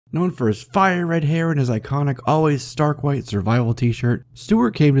Known for his fire red hair and his iconic always stark white survival t-shirt,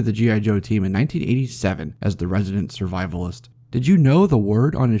 Stuart came to the G.I. Joe team in 1987 as the resident survivalist. Did you know the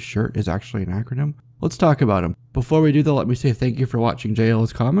word on his shirt is actually an acronym? Let's talk about him. Before we do though, let me say thank you for watching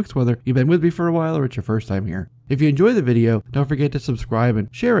JL's Comics, whether you've been with me for a while or it's your first time here. If you enjoy the video, don't forget to subscribe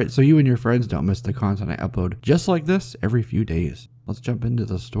and share it so you and your friends don't miss the content I upload just like this every few days. Let's jump into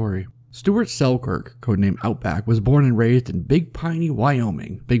the story. Stuart Selkirk, codenamed Outback, was born and raised in Big Piney,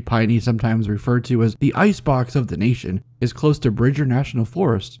 Wyoming. Big Piney, sometimes referred to as the icebox of the nation, is close to Bridger National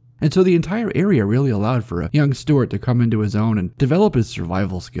Forest, and so the entire area really allowed for a young Stuart to come into his own and develop his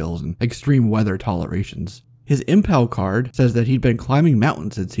survival skills and extreme weather tolerations. His impel card says that he'd been climbing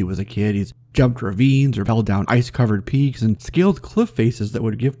mountains since he was a kid. He's jumped ravines, rappelled down ice-covered peaks, and scaled cliff faces that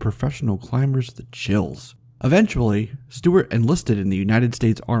would give professional climbers the chills. Eventually, Stuart enlisted in the United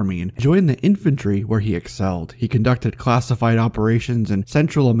States Army and joined the infantry where he excelled. He conducted classified operations in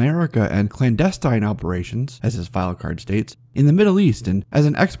Central America and clandestine operations, as his file card states, in the Middle East, and as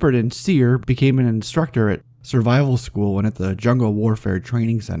an expert in SEER, became an instructor at survival school and at the Jungle Warfare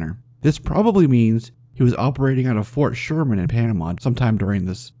Training Center. This probably means he was operating out of Fort Sherman in Panama sometime during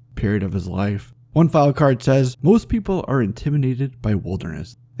this period of his life. One file card says, most people are intimidated by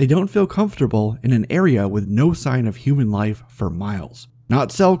wilderness. They don't feel comfortable in an area with no sign of human life for miles.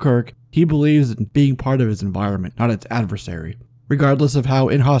 Not Selkirk, he believes in being part of his environment, not its adversary. Regardless of how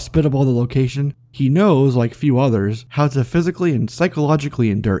inhospitable the location, he knows, like few others, how to physically and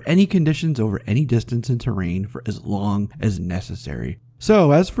psychologically endure any conditions over any distance and terrain for as long as necessary.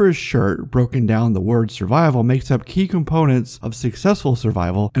 So, as for his shirt, broken down, the word survival makes up key components of successful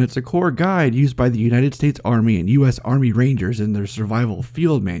survival, and it's a core guide used by the United States Army and U.S. Army Rangers in their survival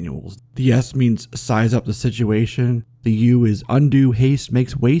field manuals. The S means size up the situation, the U is undue haste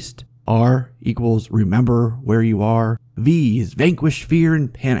makes waste, R equals remember where you are, V is vanquish fear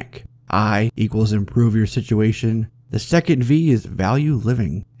and panic, I equals improve your situation, the second V is value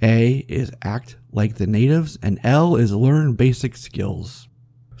living, A is act like the natives, and L is learn basic skills.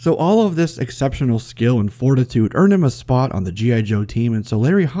 So all of this exceptional skill and fortitude earned him a spot on the G.I. Joe team, and so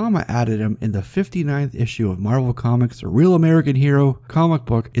Larry Hama added him in the 59th issue of Marvel Comics, A Real American Hero comic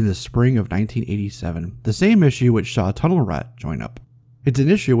book in the spring of 1987, the same issue which saw Tunnel Rat join up. It's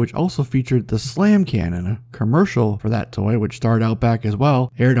an issue which also featured the Slam Cannon, a commercial for that toy which starred Outback as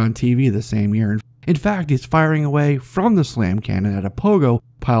well, aired on TV the same year. In fact, he's firing away from the Slam Cannon at a pogo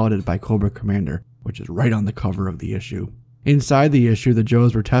piloted by Cobra Commander, which is right on the cover of the issue. Inside the issue, the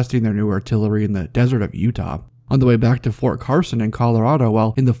Joes were testing their new artillery in the desert of Utah. On the way back to Fort Carson in Colorado,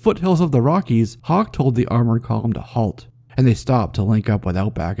 while in the foothills of the Rockies, Hawk told the armored column to halt, and they stopped to link up with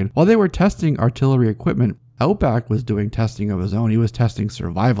Outback. And while they were testing artillery equipment, Outback was doing testing of his own. He was testing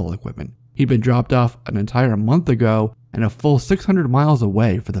survival equipment. He'd been dropped off an entire month ago and a full 600 miles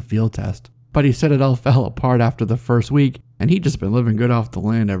away for the field test. But he said it all fell apart after the first week, and he'd just been living good off the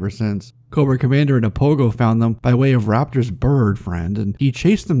land ever since. Cobra Commander and Apogo found them by way of Raptor's bird friend, and he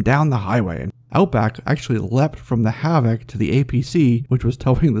chased them down the highway, and Outback actually leapt from the Havoc to the APC, which was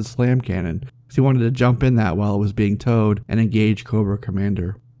towing the Slam Cannon, because he wanted to jump in that while it was being towed and engage Cobra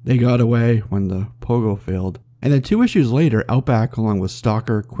Commander. They got away when the Pogo failed. And then 2 issues later, Outback, along with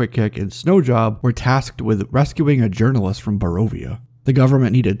Stalker, Quick Kick, and Snowjob, were tasked with rescuing a journalist from Barovia. The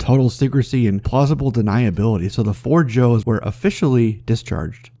government needed total secrecy and plausible deniability, so the 4 Joes were officially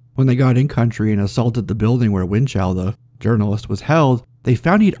discharged. When they got in country and assaulted the building where Winchell, the journalist, was held, they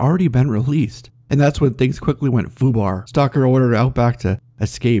found he'd already been released. And that's when things quickly went foobar. Stalker ordered Outback to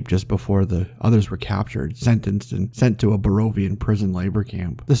escape just before the others were captured, sentenced, and sent to a Barovian prison labor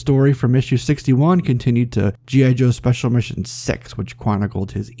camp. The story from issue 61 continued to G.I. Joe Special Mission 6, which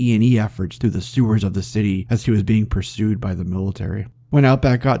chronicled his E&E efforts through the sewers of the city as he was being pursued by the military. When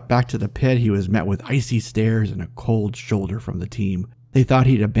Outback got back to the pit, he was met with icy stares and a cold shoulder from the team. They thought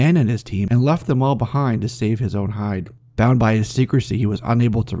he'd abandoned his team and left them all behind to save his own hide. Bound by his secrecy, he was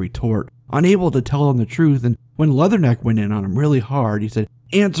unable to retort, unable to tell them the truth, and when Leatherneck went in on him really hard, he said,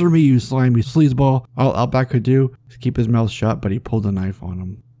 "Answer me, you slimy sleazeball." All Outback could do was keep his mouth shut, but he pulled a knife on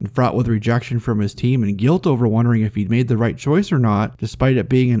him. And fraught with rejection from his team and guilt over wondering if he'd made the right choice or not, despite it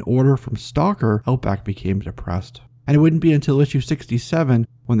being an order from Stalker, Outback became depressed. And it wouldn't be until issue 67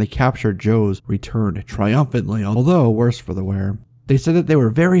 when the captured Joes returned triumphantly, although worse for the wear. They said that they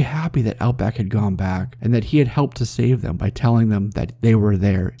were very happy that Outback had gone back and that he had helped to save them by telling them that they were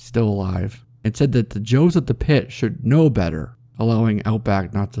there, still alive. It said that the Joes at the pit should know better, allowing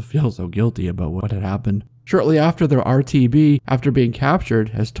Outback not to feel so guilty about what had happened. Shortly after their RTB, after being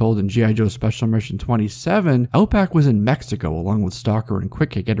captured, as told in G.I. Joe Special Mission 27, Outback was in Mexico along with Stalker and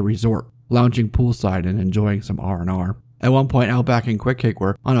Quick Kick at a resort, lounging poolside and enjoying some R&R. At one point, Outback and Quick Kick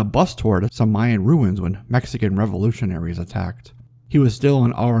were on a bus tour to some Mayan ruins when Mexican revolutionaries attacked. He was still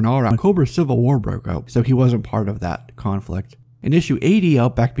on R&R when Cobra's Civil War broke out, so he wasn't part of that conflict. In issue 80,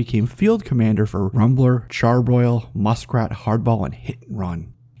 Outback became field commander for Rumbler, Charbroil, Muskrat, Hardball, and Hit and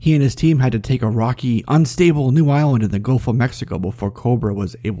Run. He and his team had to take a rocky, unstable new island in the Gulf of Mexico before Cobra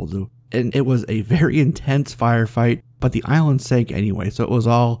was able to. And it was a very intense firefight, but the island sank anyway, so it was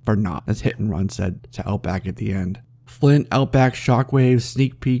all for naught, as Hit and Run said to Outback at the end. Flint, Outback, Shockwave,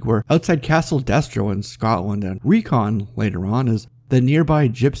 Sneak Peek were outside Castle Destro in Scotland, and Recon later on as the nearby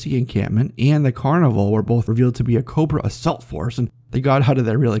Gypsy encampment and the Carnival were both revealed to be a Cobra assault force, and they got out of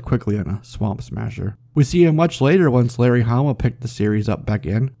there really quickly on a Swamp Smasher. We see him much later once Larry Hama picked the series up back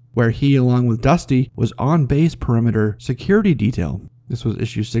in, where he, along with Dusty, was on base perimeter security detail. This was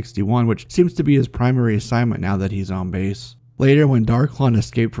issue 61, which seems to be his primary assignment now that he's on base. Later, when Darklon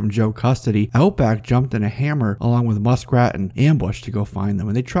escaped from Joe custody, Outback jumped in a hammer along with Muskrat and Ambush to go find them,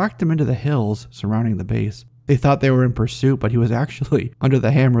 and they tracked him into the hills surrounding the base. They thought they were in pursuit, but he was actually under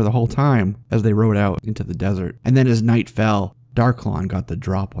the hammer the whole time as they rode out into the desert. And then as night fell, Darklon got the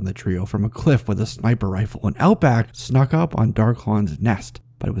drop on the trio from a cliff with a sniper rifle, and Outback snuck up on Darklon's nest,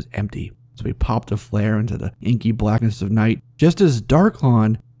 but it was empty. So he popped a flare into the inky blackness of night, just as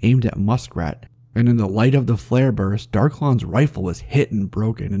Darklon aimed at Muskrat. And in the light of the flare burst, Darklon's rifle was hit and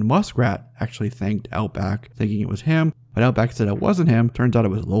broken, and Muskrat actually thanked Outback, thinking it was him, but Outback said it wasn't him. Turns out it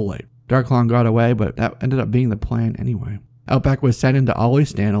was Lowlight. Darklon got away, but that ended up being the plan anyway. Outback was sent into Ollie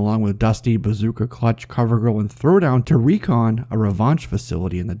Stand along with Dusty, Bazooka, Clutch, Covergirl, and Throwdown to recon a Revanche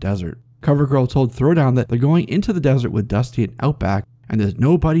facility in the desert. Covergirl told Throwdown that they're going into the desert with Dusty and Outback, and there's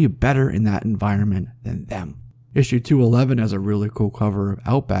nobody better in that environment than them. Issue 211 has a really cool cover of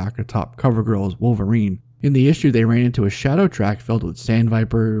Outback atop Covergirl's Wolverine. In the issue, they ran into a shadow track filled with Sand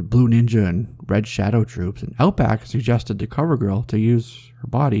Viper, Blue Ninja, and Red Shadow troops, and Outback suggested to Covergirl to use her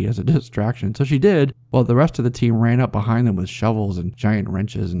body as a distraction, so she did, while the rest of the team ran up behind them with shovels and giant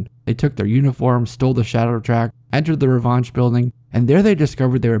wrenches, and they took their uniforms, stole the shadow track, entered the Revanche building, and there they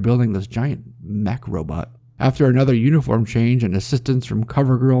discovered they were building this giant mech robot. After another uniform change and assistance from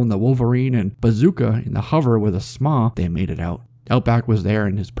Covergirl in the Wolverine and Bazooka in the hover with a SMA, they made it out. Outback was there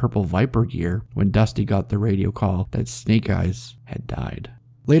in his purple Viper gear when Dusty got the radio call that Snake Eyes had died.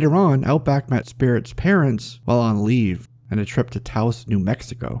 Later on, Outback met Spirit's parents while on leave and a trip to Taos, New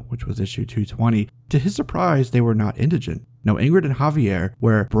Mexico, which was issue 220. To his surprise, they were not indigent. No, Ingrid and Javier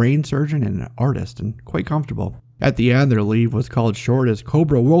were a brain surgeon and an artist, and quite comfortable. At the end, their leave was called short as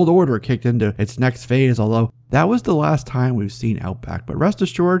Cobra World Order kicked into its next phase, although that was the last time we've seen Outback. But rest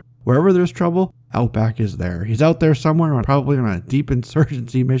assured, wherever there's trouble, Outback is there. He's out there somewhere, probably on a deep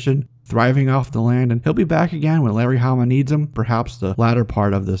insurgency mission, thriving off the land, and he'll be back again when Larry Hama needs him, perhaps the latter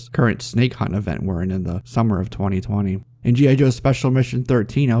part of this current snake hunt event we're in the summer of 2020. In G.I. Joe's Special Mission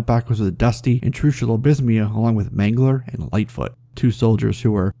 13, Outback was with Dusty and Trucial Abysmia, along with Mangler and Lightfoot, two soldiers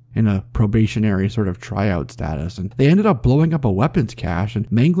who were in a probationary sort of tryout status, and they ended up blowing up a weapons cache, and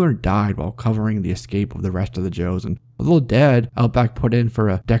Mangler died while covering the escape of the rest of the Joes, and although dead, Outback put in for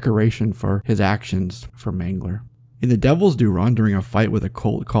a decoration for his actions for Mangler. In the Devil's Due run, during a fight with a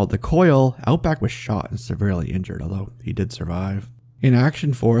Colt called the Coil, Outback was shot and severely injured, although he did survive. In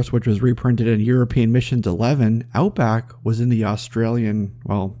Action Force, which was reprinted in European Missions 11, Outback was in the Australian,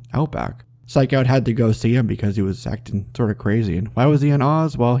 Outback. Psych Out had to go see him because he was acting sort of crazy. And why was he in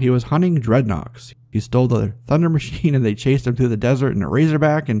Oz? Well, he was hunting dreadnoks. He stole the Thunder Machine and they chased him through the desert in a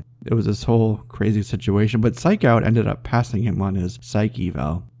Razorback, and it was this whole crazy situation. But Psych Out ended up passing him on his psych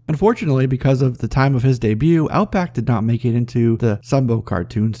eval. Unfortunately, because of the time of his debut, Outback did not make it into the Sunbow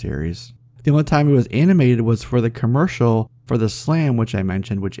cartoon series. The only time he was animated was for the commercial for the Slam, which I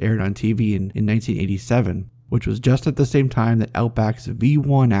mentioned, which aired on TV in 1987, which was just at the same time that Outback's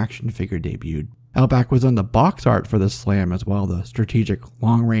V1 action figure debuted. Outback was on the box art for the Slam as well, the strategic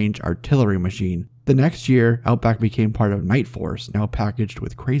long-range artillery machine. The next year, Outback became part of Night Force, now packaged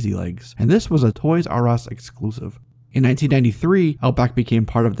with Crazy Legs, and this was a Toys R Us exclusive. In 1993, Outback became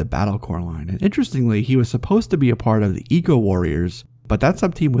part of the Battle Corps line, and interestingly, he was supposed to be a part of the Eco Warriors, but that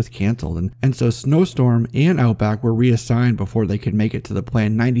sub-team was canceled, and so Snowstorm and Outback were reassigned before they could make it to the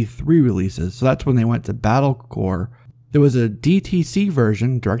planned 93 releases, so that's when they went to Battle Corps. There was a DTC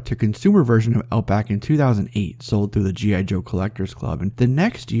version, direct-to-consumer version of Outback in 2008, sold through the G.I. Joe Collectors Club, and the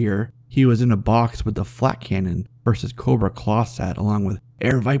next year, he was in a box with the Flat Cannon versus Cobra Claw set, along with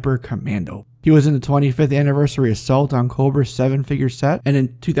Air Viper Commando. He was in the 25th anniversary Assault on Cobra 7-figure set, and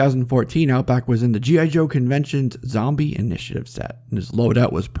in 2014, Outback was in the G.I. Joe Convention's Zombie Initiative set, and his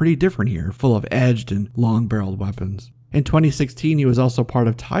loadout was pretty different here, full of edged and long-barreled weapons. In 2016, he was also part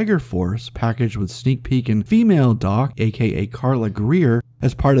of Tiger Force, packaged with Sneak Peek and Female Doc, aka Carla Greer,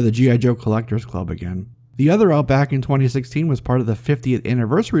 as part of the G.I. Joe Collectors Club again. The other Outback in 2016 was part of the 50th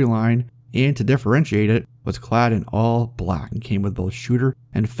anniversary line, and to differentiate it, was clad in all black and came with both Shooter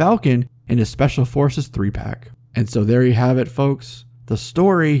and Falcon in his Special Forces 3-pack. And so there you have it, folks, the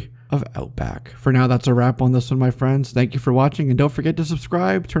story of Outback. For now, that's a wrap on this one, my friends. Thank you for watching, and don't forget to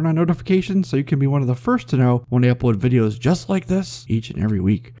subscribe, turn on notifications so you can be one of the first to know when I upload videos just like this each and every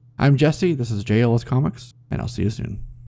week. I'm Jesse, this is JLS Comics, and I'll see you soon.